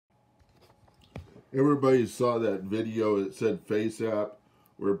Everybody saw that video that said Faceapp,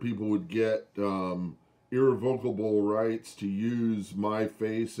 where people would get irrevocable rights to use my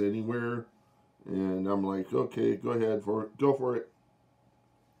face anywhere. And I'm like, okay, go ahead for it. Go for it.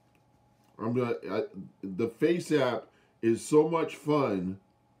 The Faceapp is so much fun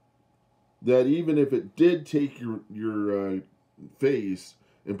that even if it did take your face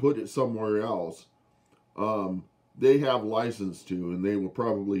and put it somewhere else, they have license to, and they will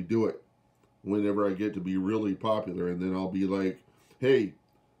probably do it whenever I get to be really popular, and then I'll be like, hey,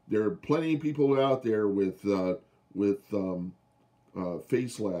 there are plenty of people out there with Facelab,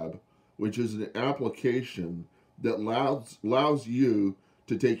 which is an application that allows you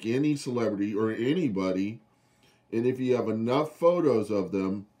to take any celebrity or anybody, and if you have enough photos of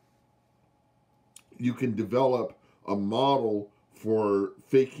them, you can develop a model for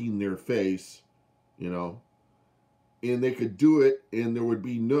faking their face, you know, and they could do it, and there would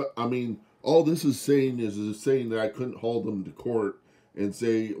be no, I mean, all this is saying that I couldn't hold them to court and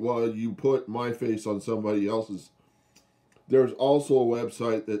say, well, you put my face on somebody else's. There's also a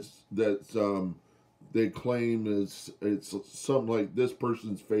website that's they claim it's something like this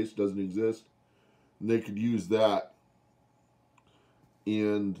person's face doesn't exist. And they could use that,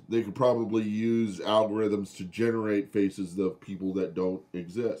 and they could probably use algorithms to generate faces of people that don't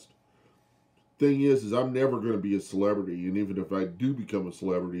exist. Thing is I'm never going to be a celebrity, and even if I do become a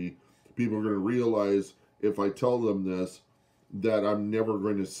celebrity, people are going to realize if I tell them this that I'm never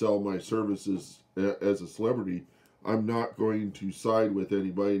going to sell my services as a celebrity. I'm not going to side with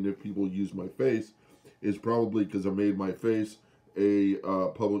anybody, and if people use my face, it's probably because I made my face a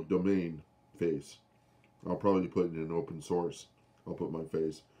public domain face. I'll probably put it in open source. I'll put my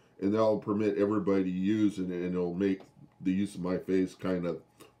face, and that'll permit everybody to use it, and it'll make the use of my face kind of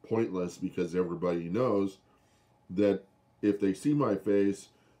pointless because everybody knows that if they see my face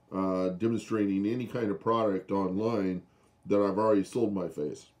demonstrating any kind of product online, that I've already sold my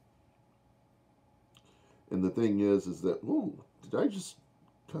face. And the thing is that, ooh, did I just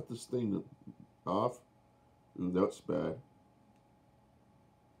cut this thing off? Ooh, that's bad.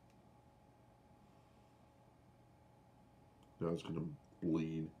 Now it's going to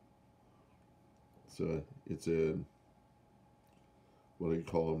bleed. It's a, what do you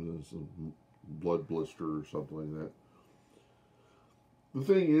call them? It's a blood blister or something like that. The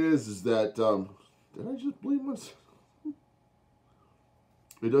thing is that, did I just bleed myself?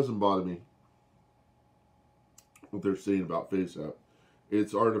 It doesn't bother me what they're saying about Faceapp.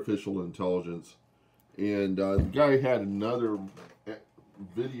 It's artificial intelligence. And the guy had another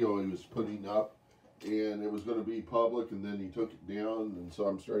video he was putting up, and it was going to be public, and then he took it down, and so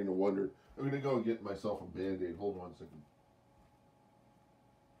I'm starting to wonder. I'm going to go get myself a Band-Aid. Hold on a second.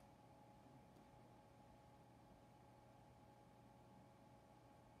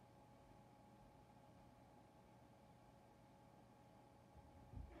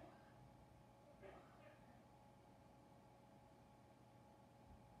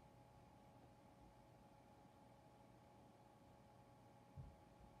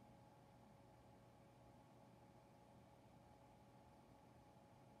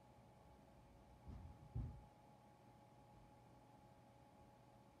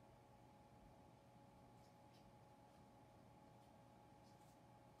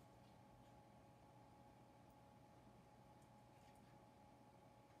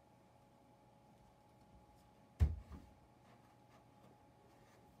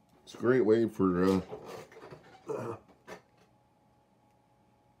 It's a great way for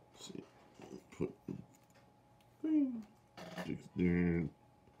see, put thing there.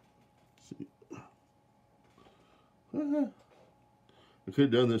 See, I could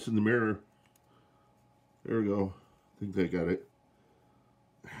have done this in the mirror. There we go. I think I got it.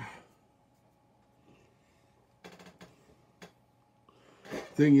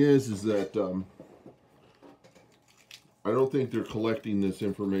 Thing is that I don't think they're collecting this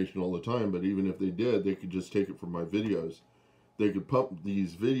information all the time, but even if they did, they could just take it from my videos. They could pump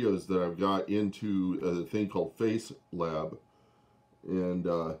these videos that I've got into a thing called Facelab, and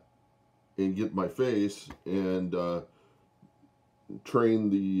get my face and train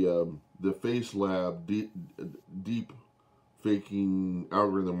the Facelab deep faking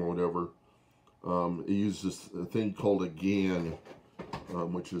algorithm or whatever. It uses a thing called a GAN,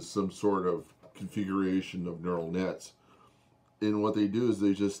 which is some sort of configuration of neural nets. And what they do is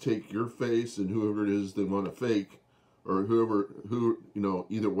they just take your face and whoever it is they want to fake, or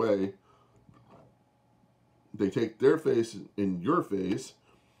either way, they take their face and your face,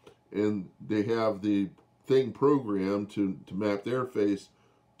 and they have the thing programmed to map their face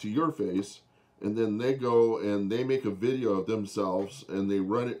to your face, and then they go and they make a video of themselves and they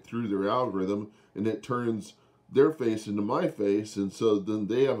run it through their algorithm, and it turns their face into my face, and so then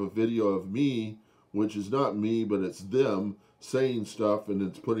they have a video of me, which is not me, but it's them saying stuff, and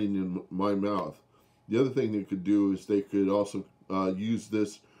it's putting in my mouth. The other thing they could do is they could also use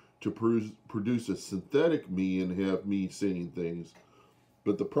this to produce a synthetic me and have me saying things.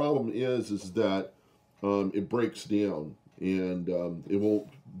 But the problem is that it breaks down, and it won't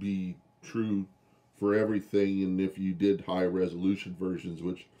be true for everything. And if you did high resolution versions,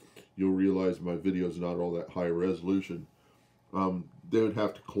 which you'll realize my video is not all that high resolution, they would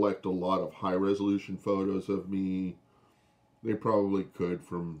have to collect a lot of high resolution photos of me. They probably could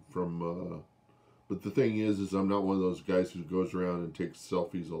but the thing is I'm not one of those guys who goes around and takes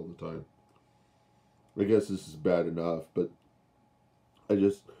selfies all the time. I guess this is bad enough, but I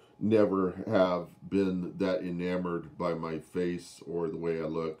just never have been that enamored by my face or the way I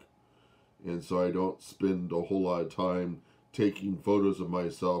look. And so I don't spend a whole lot of time taking photos of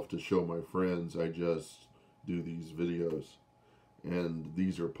myself to show my friends. I just do these videos. And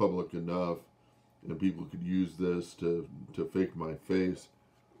these are public enough, and people could use this to fake my face.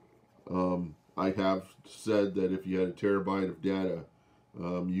 I have said that if you had a terabyte of data,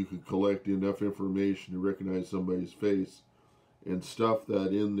 you could collect enough information to recognize somebody's face and stuff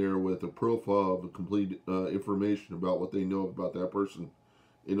that in there with a profile of a complete information about what they know about that person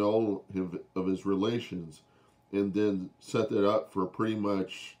in all of his relations, and then set that up for pretty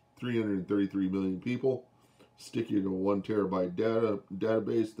much 333 million people, stick it in a 1 terabyte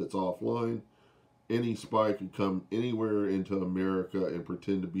database that's offline. Any spy could come anywhere into America and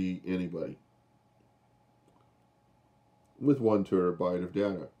pretend to be anybody with 1 terabyte of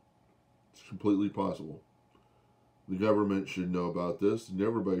data. It's completely possible. The government should know about this, and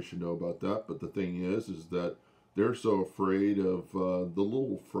everybody should know about that. But the thing is that they're so afraid of the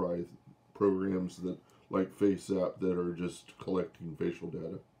little fry programs that, like Faceapp, that are just collecting facial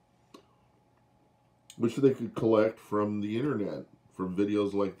data, which they could collect from the internet, from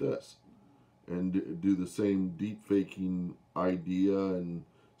videos like this, and do the same deep faking idea and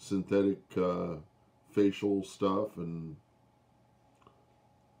synthetic facial stuff. And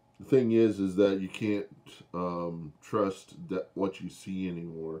the thing is that you can't trust that what you see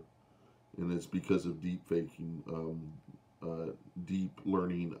anymore, and it's because of deep faking, deep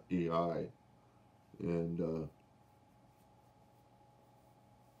learning AI, and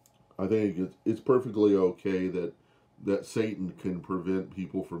I think it's perfectly okay that Satan can prevent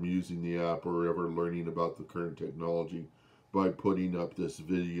people from using the app or ever learning about the current technology by putting up this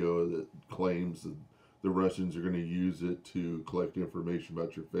video that claims that the Russians are going to use it to collect information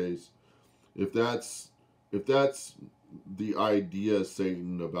about your face. If that's the idea,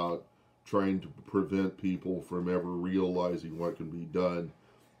 Satan, about trying to prevent people from ever realizing what can be done,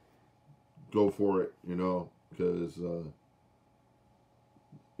 go for it, because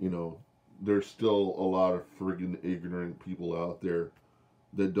there's still a lot of friggin' ignorant people out there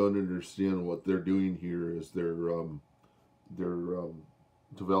that don't understand what they're doing here is they're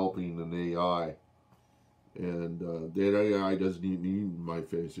developing an AI. And that AI doesn't even need my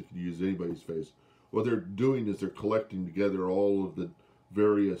face. It could use anybody's face. What they're doing is they're collecting together all of the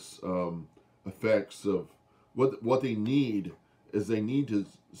various effects of what they need is they need to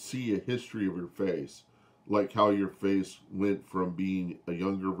see a history of your face, like how your face went from being a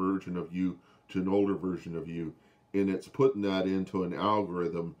younger version of you to an older version of you, and it's putting that into an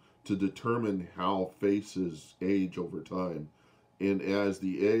algorithm to determine how faces age over time. And as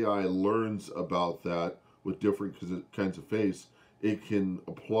the AI learns about that with different kinds of face, it can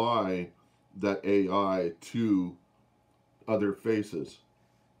apply that AI to other faces.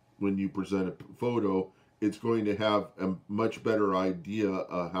 When you present a photo, it's going to have a much better idea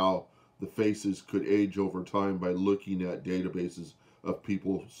of how the faces could age over time by looking at databases of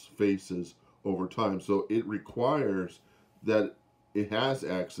people's faces over time. So it requires that it has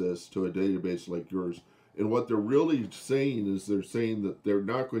access to a database like yours. And what they're really saying is they're saying that they're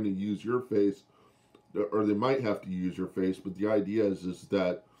not going to use your face, or they might have to use your face, but the idea is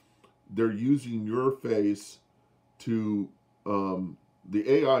that they're using your face to, the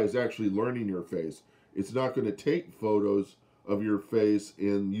AI is actually learning your face. It's not going to take photos of your face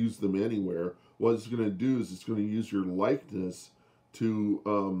and use them anywhere. What it's going to do is it's going to use your likeness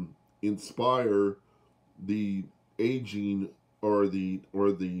to inspire the aging or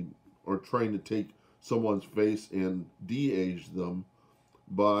trying to take someone's face and de-age them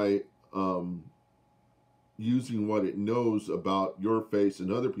by using what it knows about your face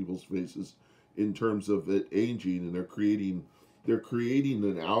and other people's faces in terms of it aging. And they're creating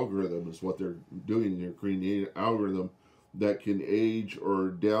an algorithm is what they're doing. They're creating an algorithm that can age or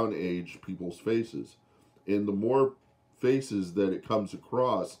down age people's faces. And the more faces that it comes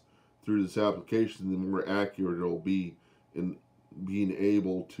across through this application, the more accurate it'll be in being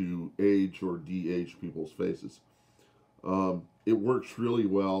able to age or de-age people's faces. It works really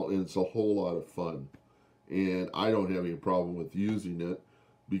well, and it's a whole lot of fun. And I don't have any problem with using it,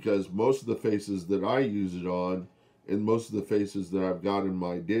 because most of the faces that I use it on, and most of the faces that I've got in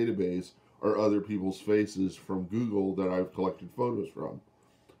my database, are other people's faces from Google that I've collected photos from.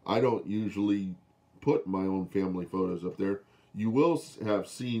 I don't usually put my own family photos up there. You will have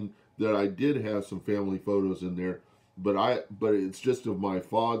seen that I did have some family photos in there, but it's just of my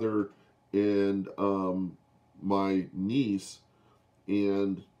father and my niece,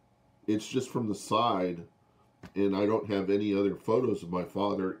 and it's just from the side, and I don't have any other photos of my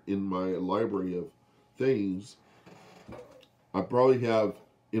father in my library of things. I probably have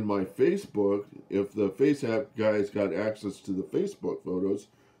in my Facebook, if the Faceapp guys got access to the Facebook photos,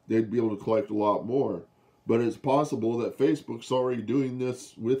 they'd be able to collect a lot more. But it's possible that Facebook's already doing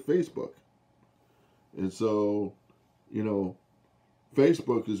this with Facebook. And so, you know,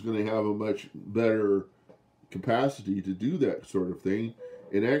 Facebook is going to have a much better capacity to do that sort of thing.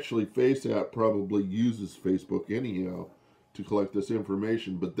 And actually, Faceapp probably uses Facebook anyhow to collect this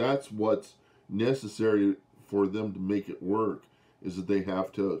information. But that's what's necessary for them to make it work, is that they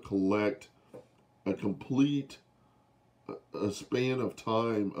have to collect a complete a span of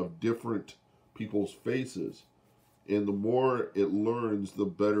time of different people's faces. And the more it learns, the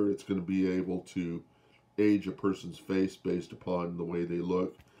better it's going to be able to age a person's face based upon the way they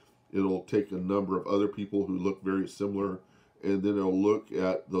look. It'll take a number of other people who look very similar, and then it'll look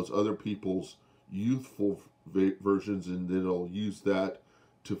at those other people's youthful versions, and then it'll use that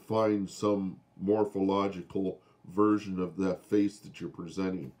to find some morphological version of that face that you're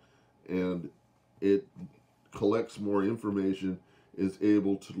presenting. And it collects more information, is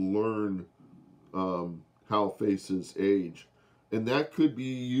able to learn how faces age. And that could be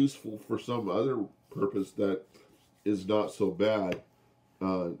useful for some other purpose that is not so bad.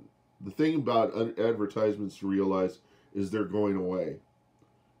 The thing about advertisements to realize is they're going away.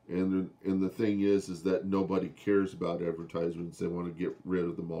 And the thing is that nobody cares about advertisements. They want to get rid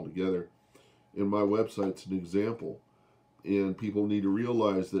of them altogether. And my website's an example. And people need to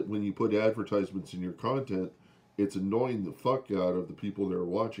realize that when you put advertisements in your content, it's annoying the fuck out of the people that are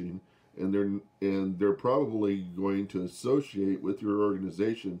watching, and they're probably going to associate with your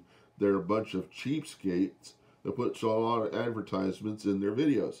organization. They're a bunch of cheapskates that put a lot of advertisements in their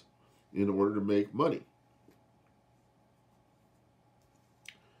videos in order to make money.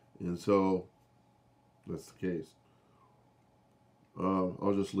 And so that's the case.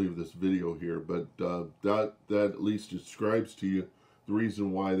 I'll just leave this video here, but that at least describes to you the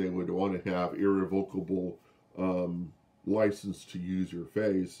reason why they would want to have irrevocable license to use your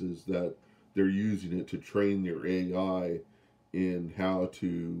face, is that they're using it to train their AI in how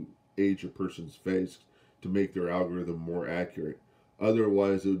to age a person's face to make their algorithm more accurate.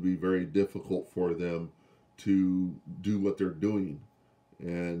 Otherwise, it would be very difficult for them to do what they're doing.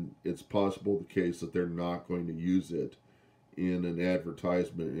 And it's possible the case that they're not going to use it in an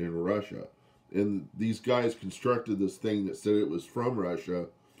advertisement in Russia. And these guys constructed this thing that said it was from Russia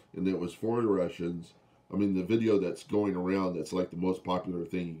and it was for the Russians. I mean, the video that's going around, that's like the most popular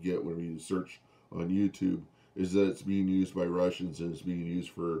thing you get whenever you search on YouTube, is that it's being used by Russians and it's being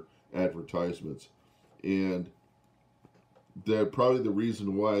used for advertisements. And probably the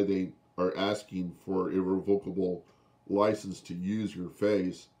reason why they are asking for irrevocable license to use your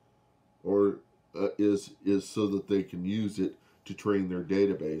face, or is so that they can use it to train their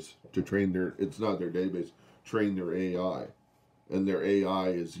database, to train their, it's not their database, train their AI. And their AI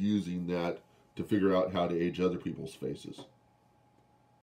is using that to figure out how to age other people's faces.